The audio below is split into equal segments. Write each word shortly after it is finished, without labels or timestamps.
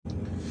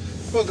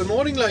Well, good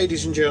morning,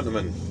 ladies and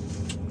gentlemen.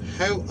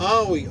 How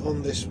are we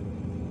on this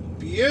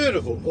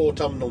beautiful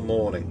autumnal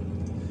morning?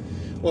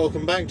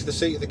 Welcome back to the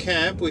seat of the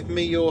cab with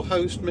me, your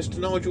host, Mr.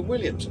 Nigel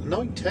Williams. And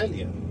I tell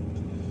you,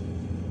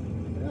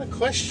 a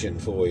question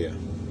for you.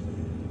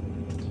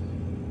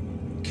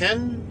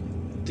 Can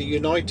the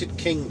United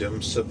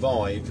Kingdom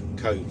survive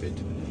COVID?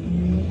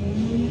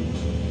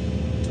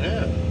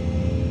 Yeah.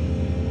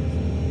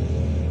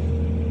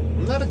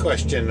 Isn't that a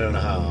question and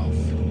a half?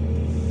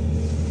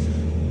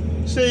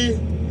 See,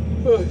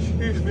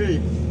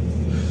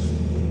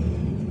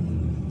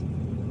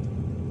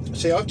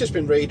 I've just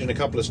been reading a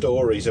couple of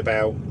stories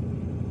about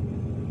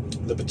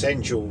the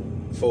potential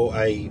for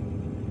a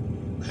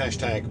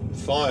hashtag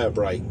fire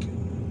break.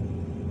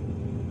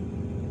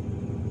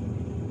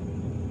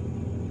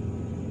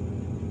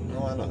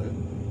 Oh, hello.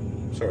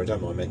 Sorry,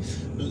 don't mind me.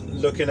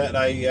 Looking at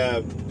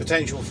a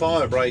potential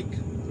fire break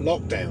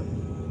lockdown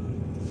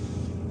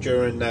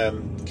during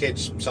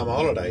kids' summer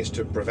holidays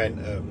to prevent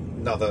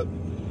another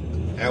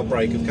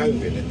outbreak of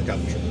COVID in the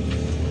country.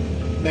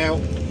 Now,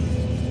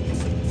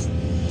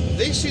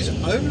 this is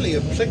only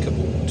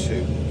applicable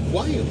to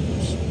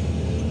Wales.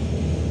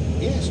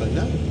 Yes, I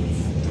know.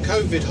 The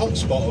COVID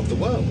hotspot of the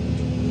world.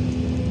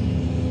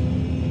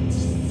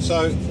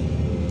 So,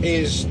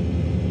 is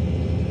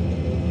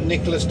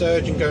Nicola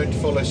Sturgeon going to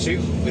follow suit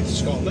with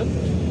Scotland?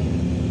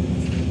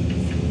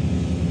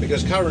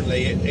 Because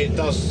currently it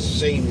does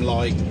seem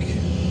like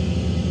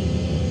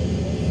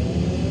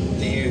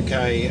the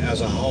UK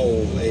as a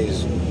whole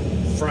is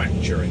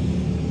fracturing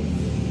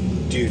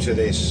due to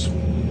this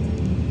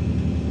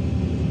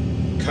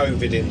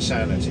COVID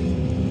insanity.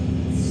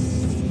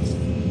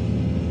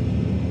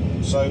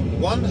 So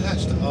one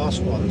has to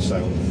ask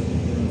oneself,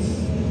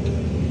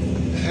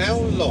 how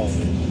long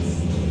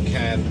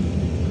can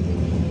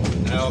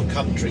our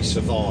country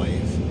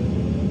survive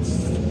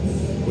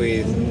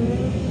with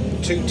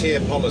two-tier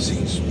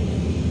policies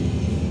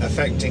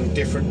affecting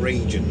different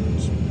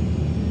regions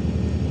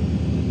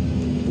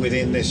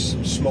within this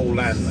small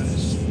landmass?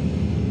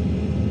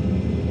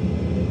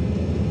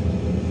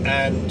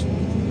 And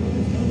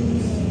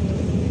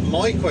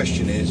my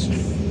question is,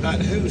 at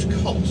whose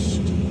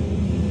cost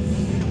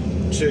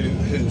to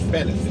whose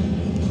benefit?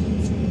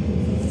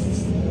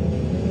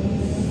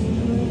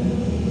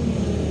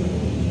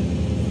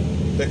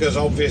 Because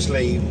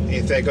obviously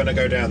if they're going to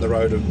go down the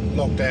road of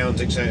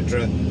lockdowns,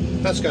 etc.,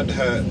 that's going to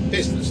hurt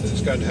business,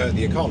 that's going to hurt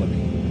the economy.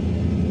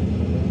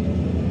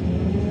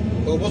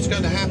 Well, what's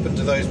going to happen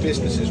to those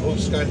businesses?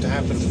 What's going to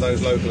happen to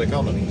those local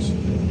economies?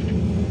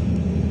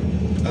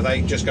 Are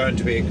they just going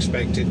to be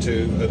expected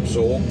to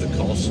absorb the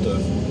cost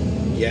of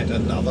yet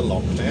another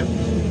lockdown?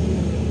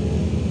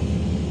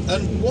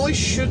 And why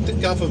should the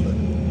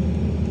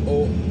government,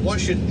 or why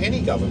should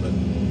any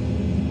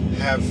government,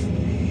 have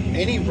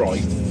any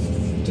right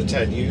to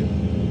tell you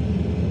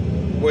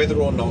whether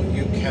or not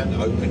you can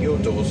open your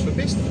doors for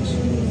business?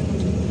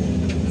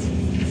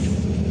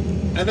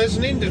 And as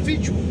an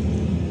individual,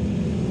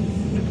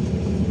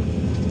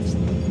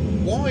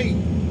 why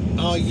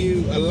are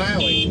you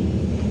allowing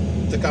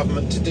the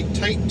government to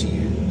dictate to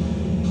you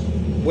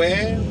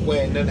where,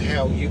 when and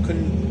how you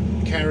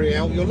can carry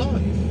out your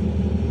life?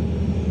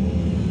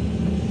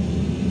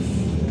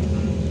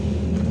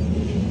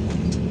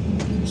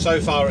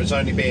 So far it's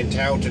only being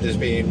touted as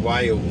being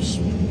Wales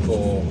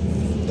for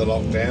the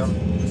lockdown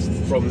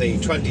from the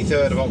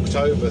 23rd of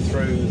October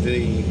through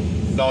the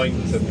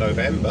 9th of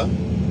November.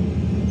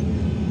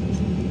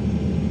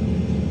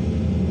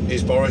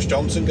 Is Boris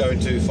Johnson going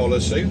to follow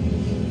suit?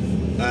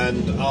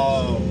 And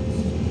are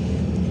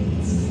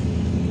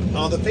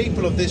the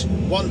people of this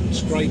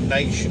once great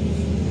nation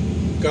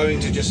going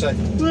to just say,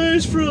 well,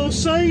 it's for our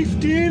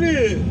safety,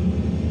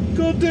 innit?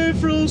 Got to do it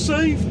for our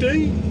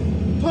safety.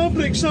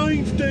 Public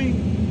safety.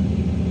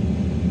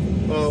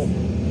 Well,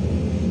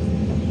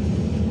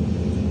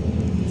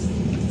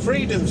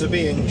 freedoms are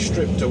being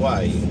stripped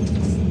away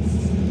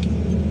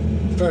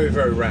very,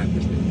 very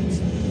rapidly.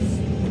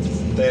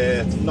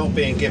 They're not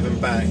being given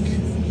back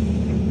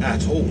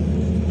at all,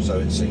 so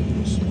it seems.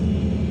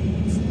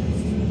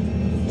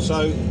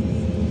 So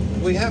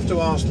we have to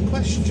ask the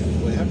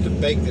question, we have to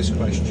beg this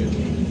question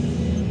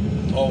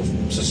of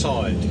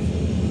society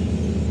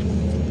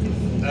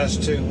as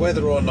to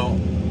whether or not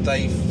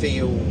they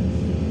feel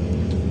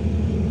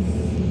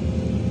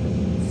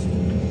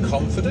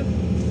confident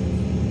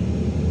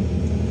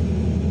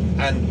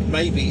and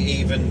maybe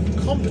even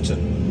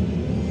competent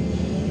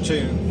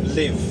to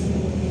live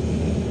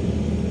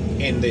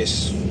in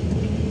this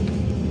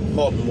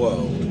modern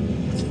world.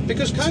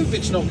 Because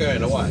COVID's not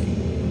going away.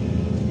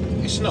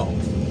 It's not.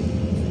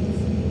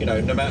 You know,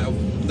 no matter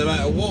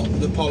what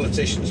the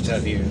politicians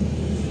tell you,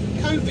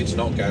 COVID's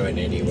not going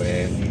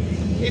anywhere.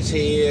 It's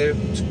here.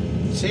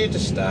 It's here to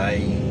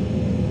stay.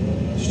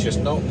 It's just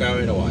not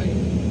going away.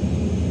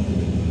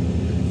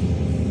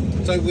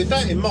 So with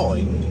that in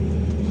mind,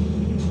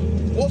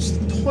 what's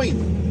the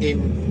point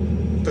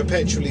in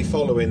perpetually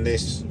following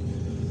this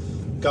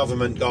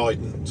government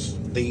guidance,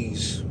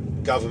 these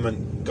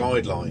government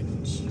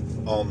guidelines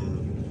on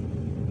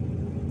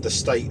the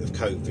state of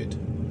COVID.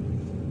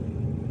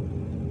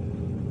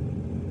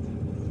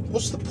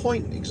 What's the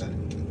point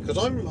exactly? Because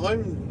I'm a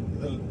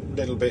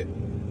little bit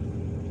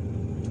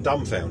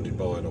dumbfounded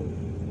by it all.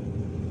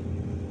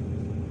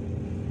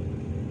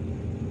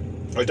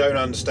 I don't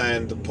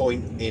understand the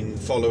point in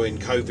following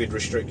COVID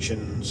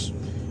restrictions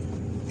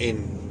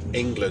in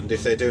England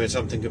if they're doing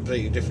something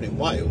completely different in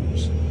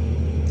Wales.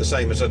 The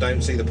same as I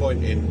don't see the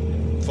point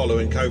in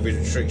following COVID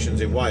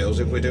restrictions in Wales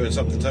if we're doing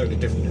something totally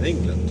different in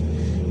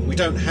England. We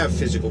don't have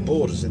physical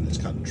borders in this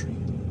country.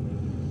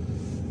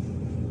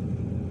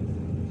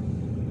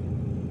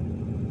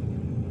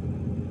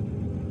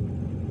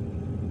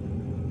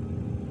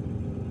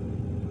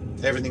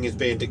 Everything is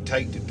being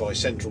dictated by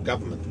central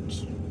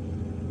governments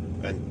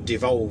and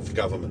devolved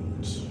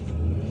governments.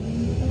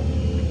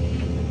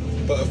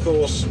 But of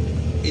course,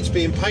 it's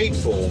being paid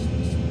for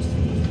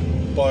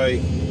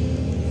by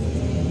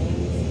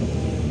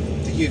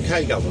the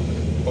UK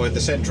government, by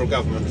the central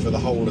government for the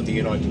whole of the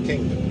United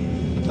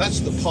Kingdom. That's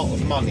the pot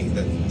of money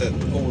that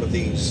all of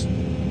these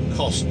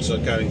costs are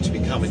going to be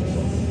coming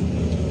from.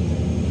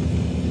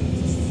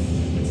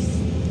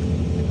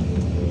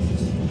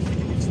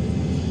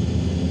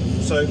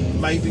 So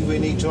maybe we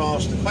need to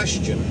ask the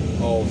question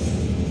of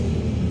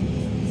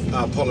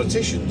our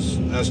politicians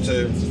as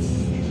to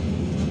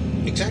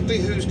exactly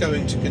who's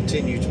going to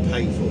continue to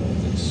pay for all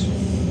this.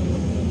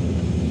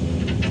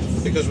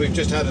 Because we've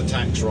just had a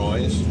tax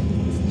rise,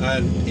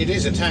 and it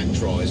is a tax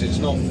rise, it's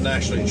not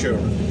national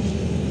insurance,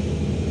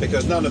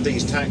 because none of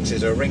these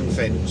taxes are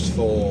ring-fenced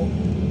for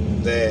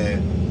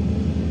their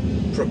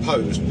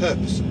proposed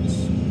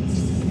purposes.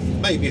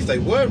 Maybe if they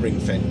were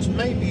ring-fenced,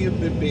 maybe it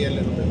would be a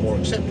little bit more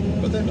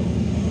acceptable, but they're not.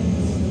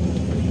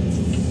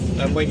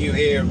 And when you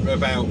hear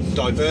about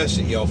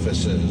diversity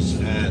officers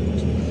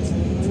and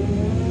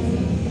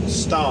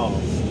staff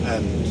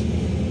and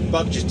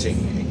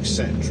budgeting,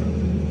 etc.,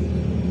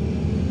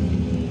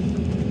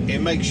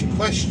 it makes you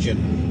question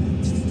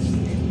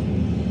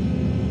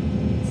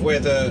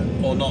whether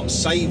or not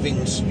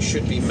savings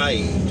should be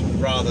made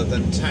rather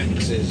than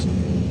taxes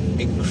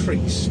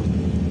increased.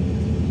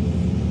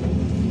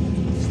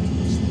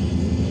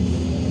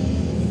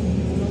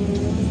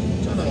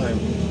 Don't know.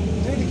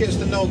 It really gets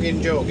the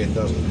noggin jogging,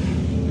 doesn't it?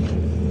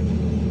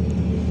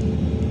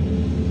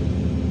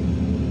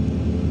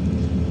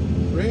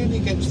 Really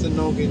gets the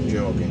noggin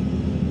jogging.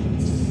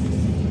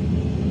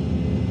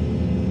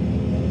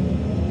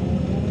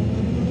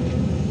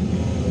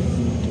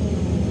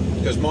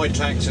 Because my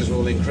taxes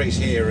will increase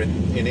here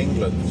in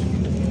England,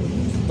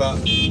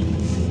 but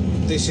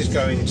this is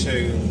going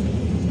to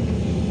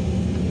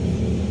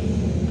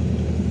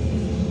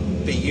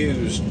be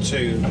used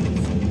to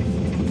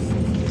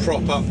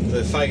prop up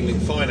the failing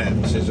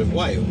finances of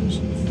Wales,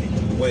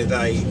 where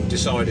they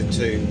decided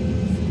to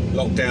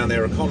lock down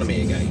their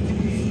economy again.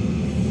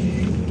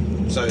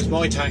 So it's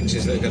my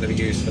taxes that are going to be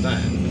used for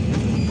that.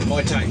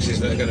 My taxes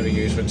that are going to be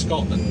used when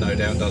Scotland no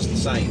doubt does the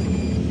same.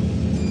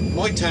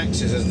 My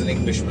taxes as an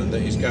Englishman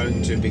that is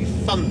going to be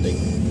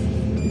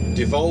funding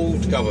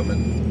devolved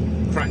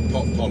government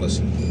crackpot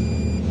policy.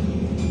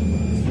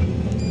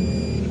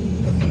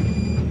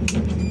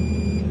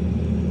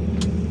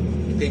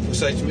 People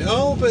say to me,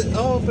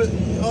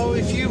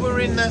 if you were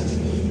in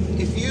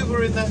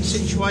that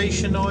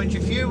situation,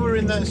 Nigel, if you were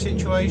in that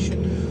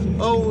situation,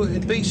 oh,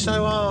 it'd be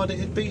so hard,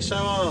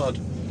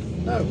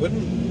 No, it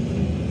wouldn't.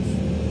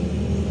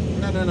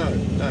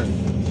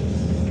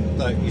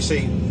 No, you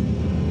see,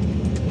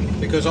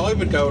 because I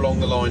would go along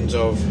the lines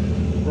of,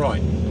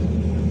 right,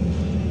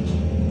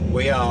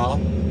 we are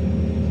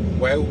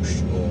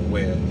Welsh, or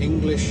we're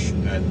English,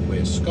 and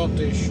we're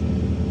Scottish,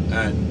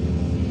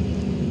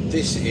 and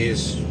this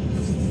is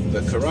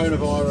the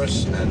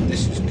coronavirus, and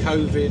this is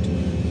COVID,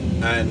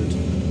 and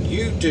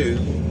you do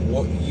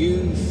what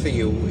you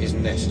feel is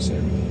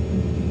necessary.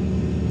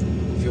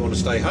 If you want to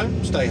stay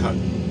home, stay home.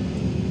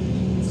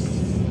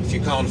 If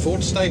you can't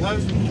afford to stay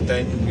home,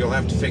 then you'll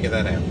have to figure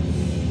that out.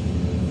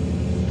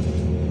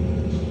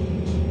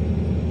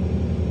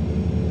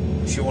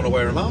 If you want to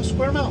wear a mask,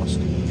 wear a mask.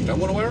 If you don't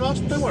want to wear a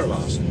mask, don't wear a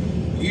mask.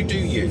 You do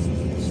you.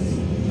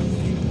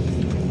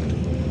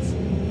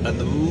 And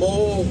the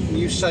more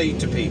you say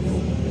to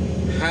people,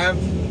 have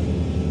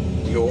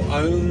your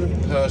own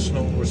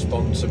personal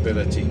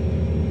responsibility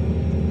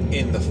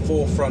in the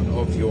forefront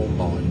of your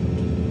mind.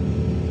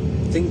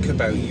 Think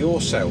about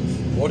yourself,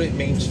 what it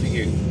means for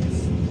you,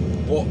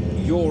 what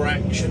your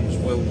actions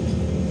will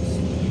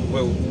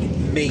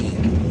mean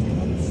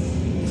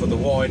for the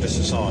wider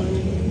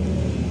society.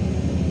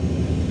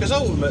 Because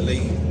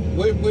ultimately,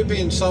 we're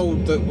being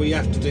sold that we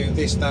have to do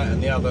this, that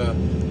and the other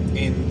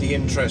in the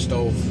interest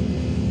of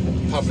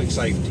public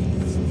safety,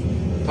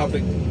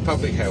 public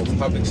health,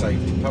 public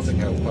safety, public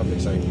health, public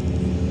safety.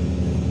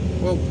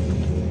 Well,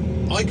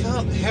 I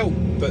can't help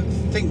but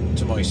think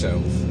to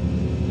myself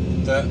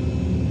that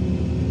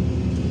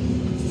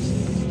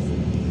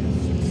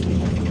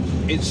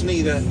it's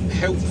neither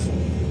helpful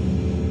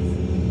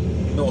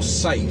nor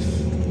safe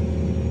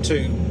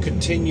to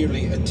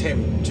continually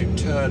attempt to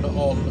turn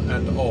on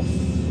and off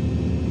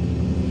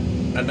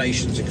a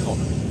nation's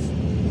economy.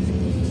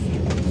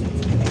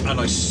 And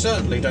I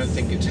certainly don't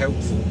think it's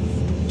helpful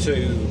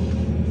to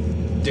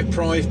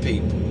deprive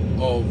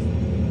people of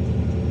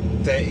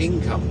their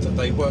income that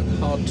they work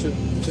hard to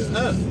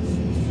earn,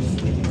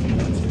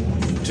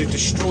 to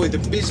destroy the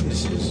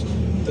businesses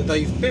that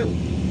they've built.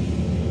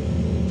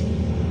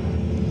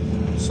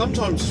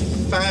 Sometimes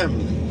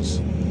families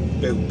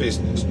build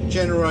business,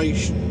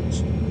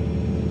 generations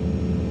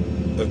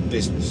of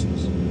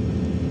businesses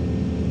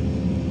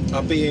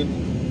are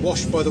being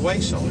washed by the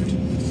wayside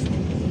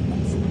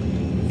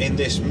in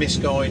this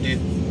misguided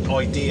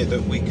idea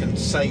that we can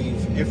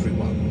save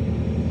everyone,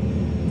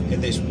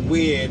 in this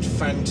weird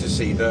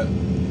fantasy that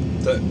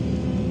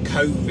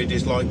COVID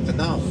is like the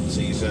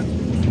Nazis and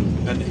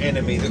an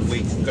enemy that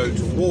we can go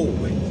to war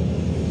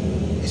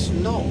with. It's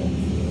not.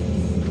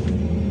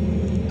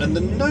 And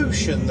the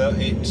notion that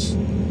it's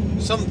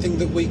something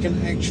that we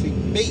can actually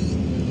beat,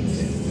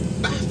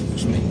 it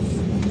baffles me,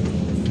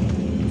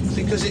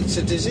 because it's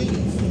a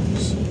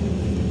disease.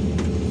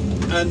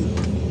 And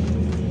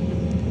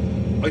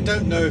I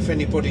don't know if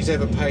anybody's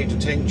ever paid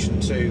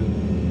attention to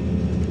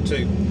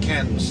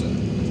cancer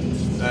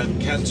and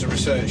cancer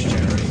research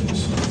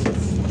charities,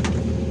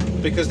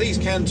 because these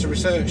cancer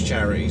research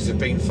charities have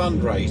been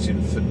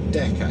fundraising for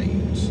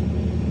decades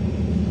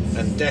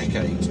and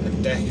decades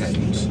and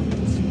decades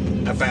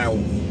about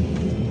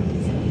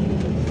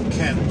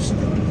cancer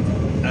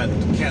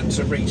and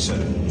cancer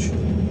research,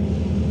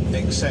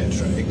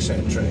 etc,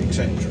 etc,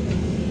 etc,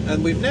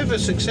 and we've never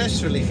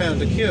successfully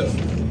found a cure.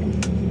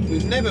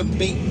 We've never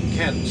beaten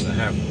cancer,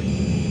 have we?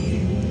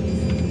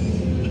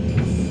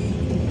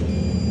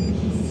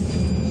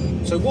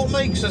 So what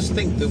makes us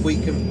think that we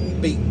can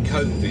beat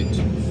COVID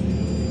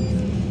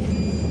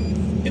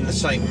in the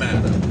same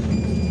manner?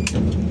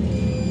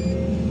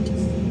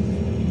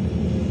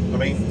 I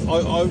mean,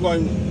 I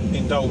won't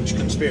indulge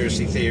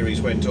conspiracy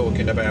theories when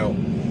talking about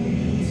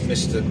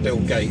Mr. Bill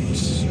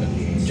Gates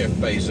and Jeff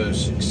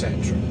Bezos,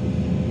 etc.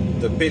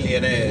 The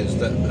billionaires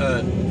that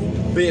earn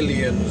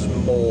billions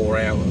more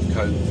out of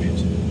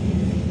COVID.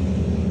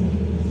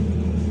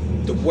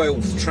 The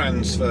wealth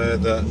transfer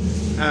that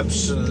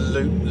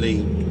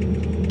absolutely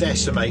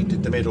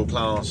decimated the middle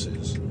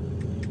classes.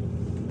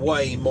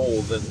 Way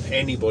more than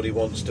anybody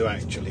wants to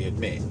actually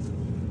admit.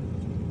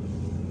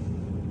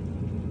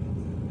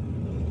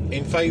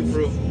 In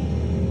favour of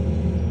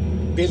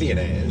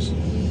billionaires.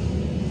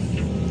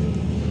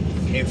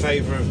 In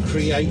favour of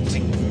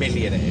creating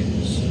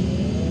millionaires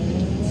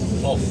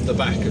off the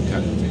back of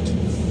COVID.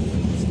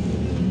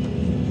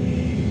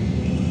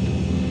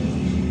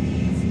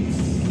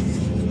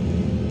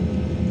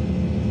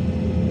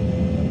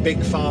 Big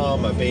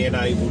Pharma being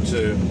able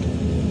to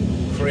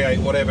create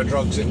whatever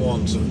drugs it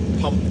wants and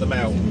pump them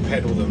out and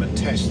peddle them and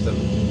test them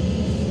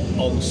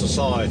on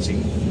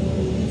society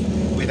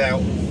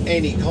without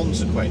any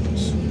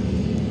consequence,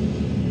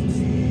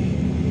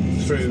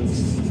 through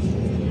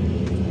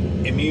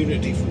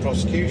immunity from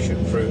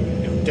prosecution, through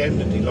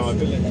indemnity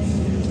liability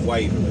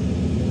waiver.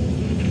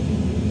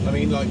 I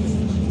mean, like,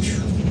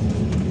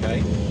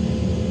 okay.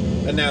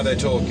 And now they're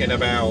talking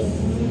about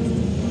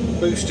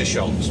booster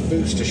shots.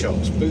 Well,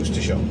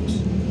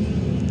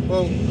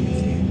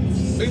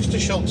 booster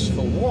shots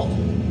for what?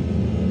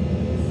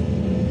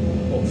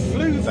 What,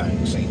 flu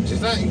vaccines?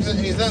 Is that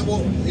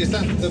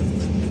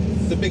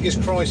the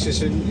biggest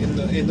crisis in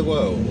the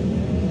world?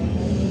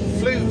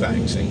 Flu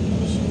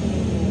vaccines.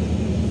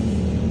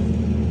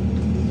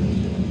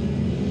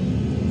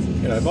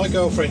 You know, my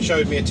girlfriend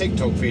showed me a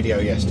TikTok video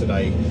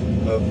yesterday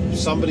of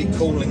somebody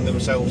calling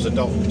themselves a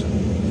doctor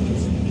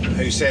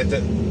who said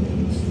that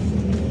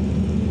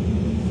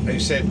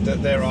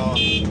there are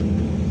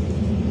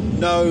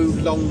no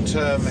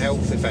long-term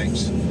health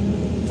effects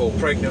for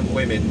pregnant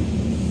women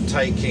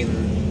taking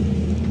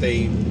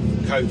the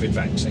COVID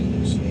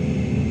vaccines.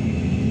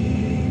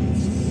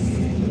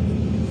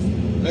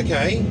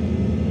 Okay,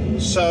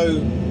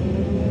 so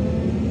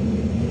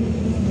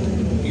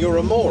you're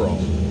a moron.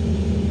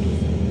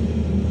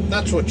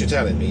 That's what you're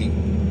telling me.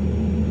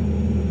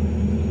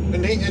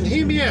 And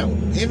hear me out.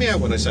 Hear me out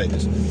when I say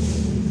this.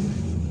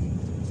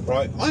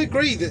 Right, I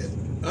agree that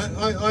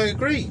I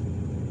agree.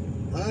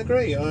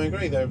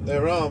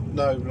 There are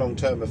no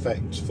long-term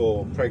effects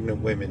for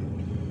pregnant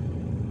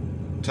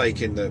women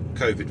taking the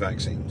COVID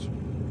vaccines.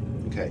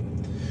 Okay.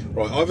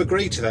 Right, I've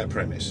agreed to that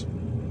premise.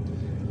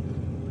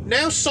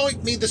 Now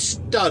cite me the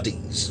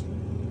studies.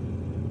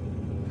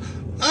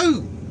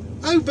 Oh,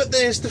 but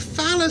there's the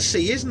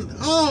fallacy, isn't...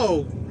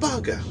 Oh,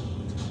 bugger.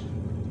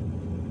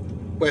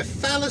 Where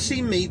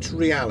fallacy meets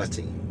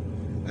reality.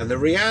 And the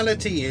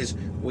reality is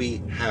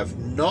we have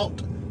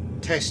not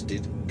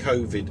tested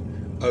COVID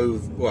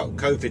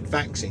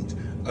vaccines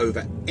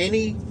over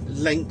any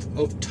length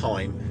of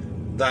time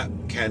that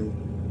can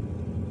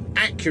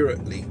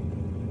accurately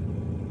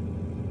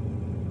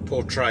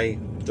portray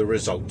the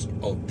results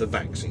of the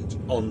vaccines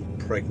on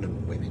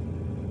pregnant women.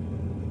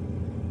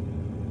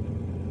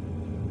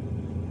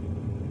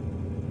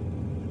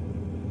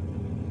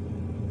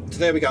 So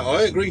there we go.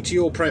 I agree to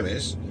your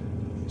premise.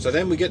 So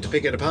then we get to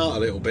pick it apart a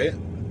little bit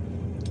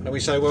and we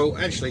say, well,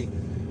 actually,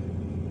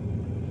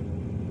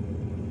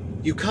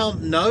 You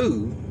can't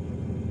know.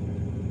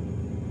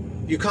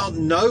 You can't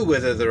know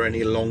whether there are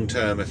any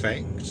long-term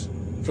effects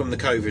from the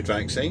COVID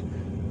vaccine.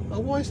 Oh,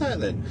 why is that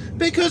then?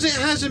 Because it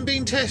hasn't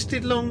been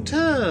tested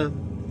long-term.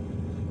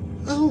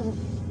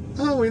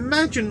 Oh,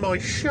 imagine my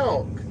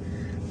shock.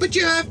 But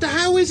you have to,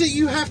 how is it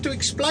you have to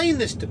explain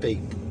this to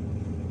people?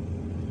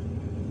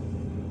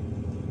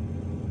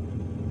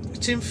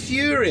 It's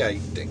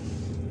infuriating.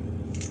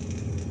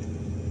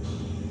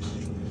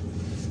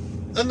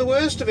 And the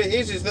worst of it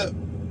is that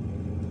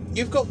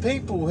you've got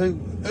people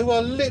who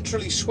are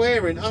literally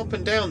swearing up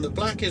and down that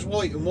black is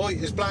white and white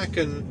is black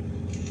and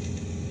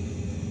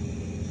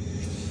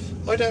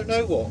I don't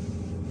know what.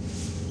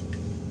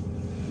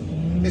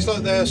 It's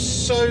like they're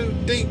so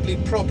deeply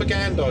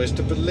propagandised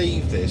to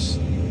believe this.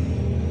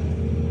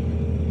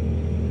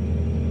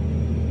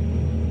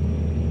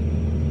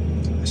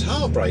 It's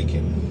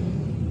heartbreaking.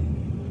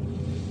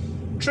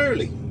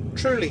 Truly,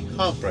 truly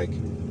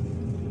heartbreaking.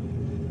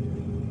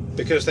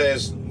 Because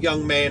there's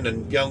young men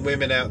and young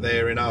women out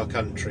there in our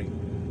country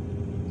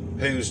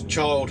whose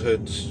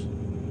childhoods,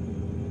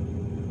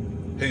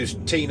 whose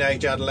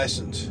teenage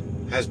adolescence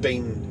has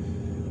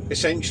been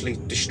essentially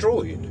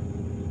destroyed.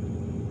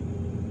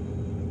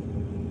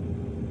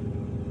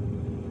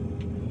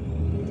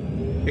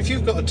 If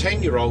you've got a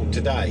 10-year-old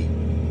today,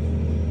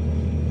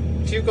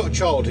 if you've got a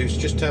child who's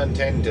just turned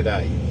 10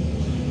 today,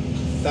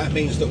 that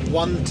means that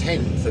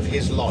 1/10 of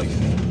his life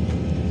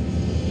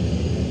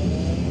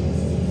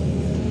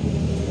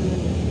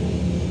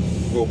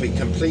will be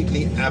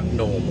completely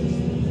abnormal.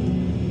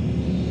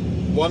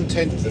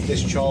 1/10 of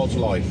this child's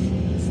life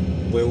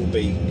will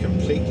be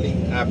completely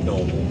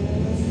abnormal.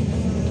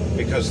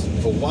 Because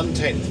for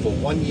 1/10, for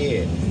 1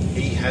 year,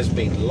 he has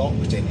been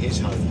locked in his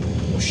home,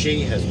 or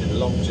she has been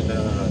locked in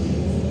her home.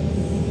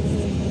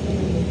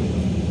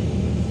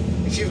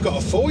 If you've got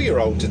a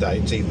 4-year-old today,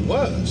 it's even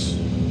worse.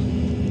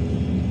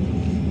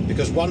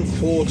 Because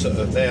 1/4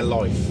 of their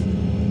life,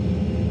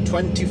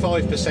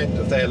 25%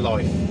 of their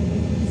life,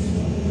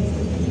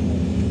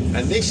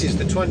 and this is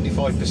the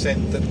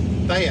 25% that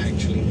they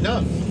actually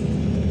know.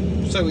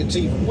 So it's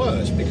even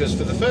worse, because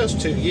for the first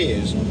 2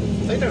 years,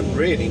 they don't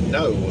really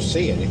know or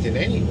see anything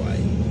anyway.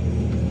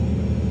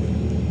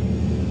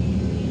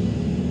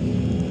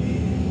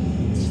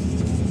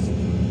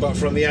 But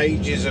from the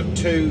ages of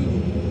 2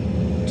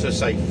 to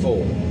say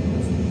 4,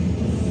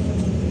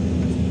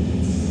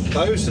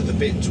 those are the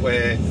bits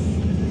where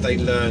they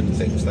learn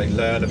things, they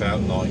learn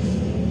about life.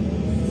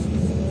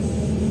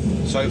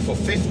 So for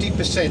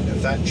 50%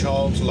 of that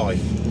child's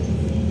life,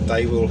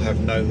 they will have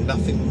known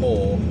nothing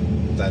more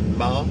than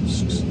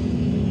masks,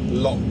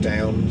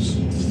 lockdowns,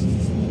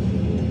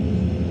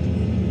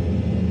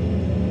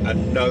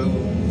 and no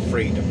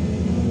freedom.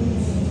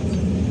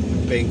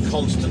 Being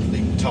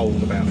constantly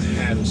told about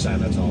hand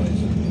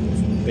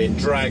sanitizer, being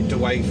dragged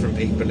away from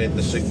people in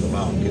the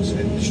supermarkets and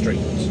in the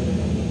streets,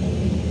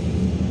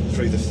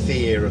 through the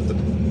fear of the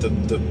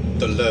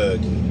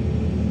lurgy.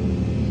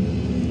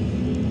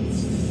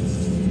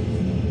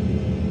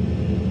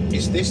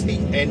 Is this the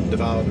end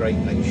of our great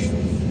nation?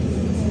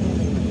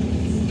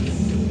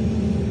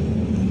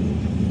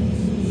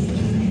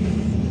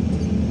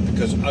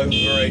 Because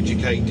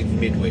over-educated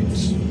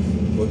midwits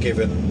were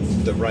given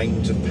the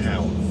reins of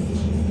power.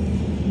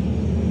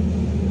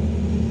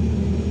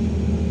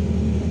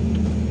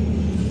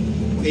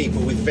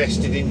 People with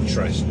vested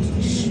interests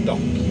in stock,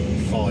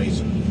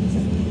 Pfizer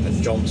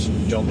and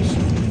Johnson &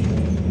 Johnson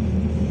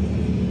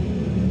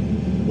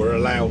were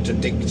allowed to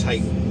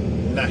dictate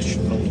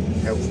national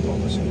health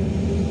policy.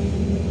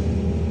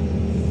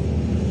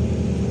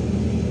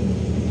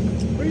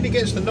 Really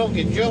gets the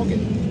noggin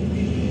jogging,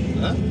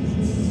 huh?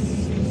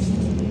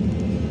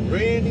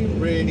 Really,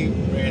 really,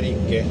 really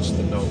gets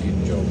the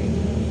noggin jogging.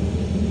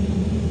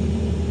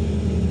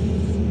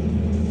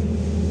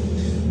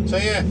 So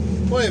yeah,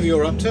 whatever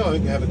you're up to, I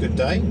hope you have a good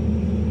day.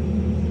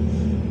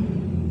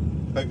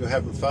 Hope you're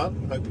having fun.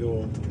 Hope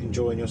you're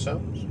enjoying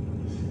yourselves.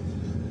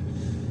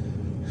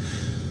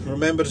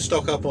 Remember to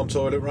stock up on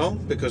toilet roll,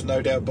 because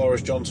no doubt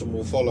Boris Johnson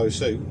will follow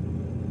suit,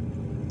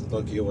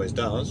 like he always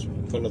does,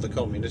 follow the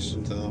communists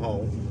into the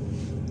hole.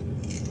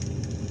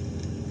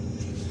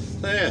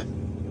 So yeah.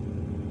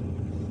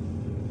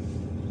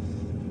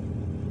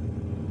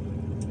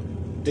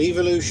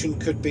 Devolution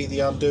could be the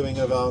undoing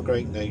of our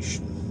great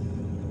nation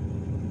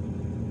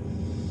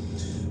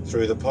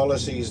through the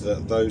policies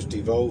that those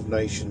devolved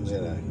nations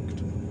enact.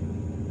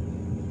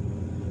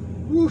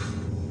 Whew.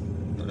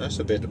 That's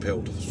a bit of a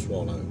pill to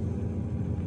swallow.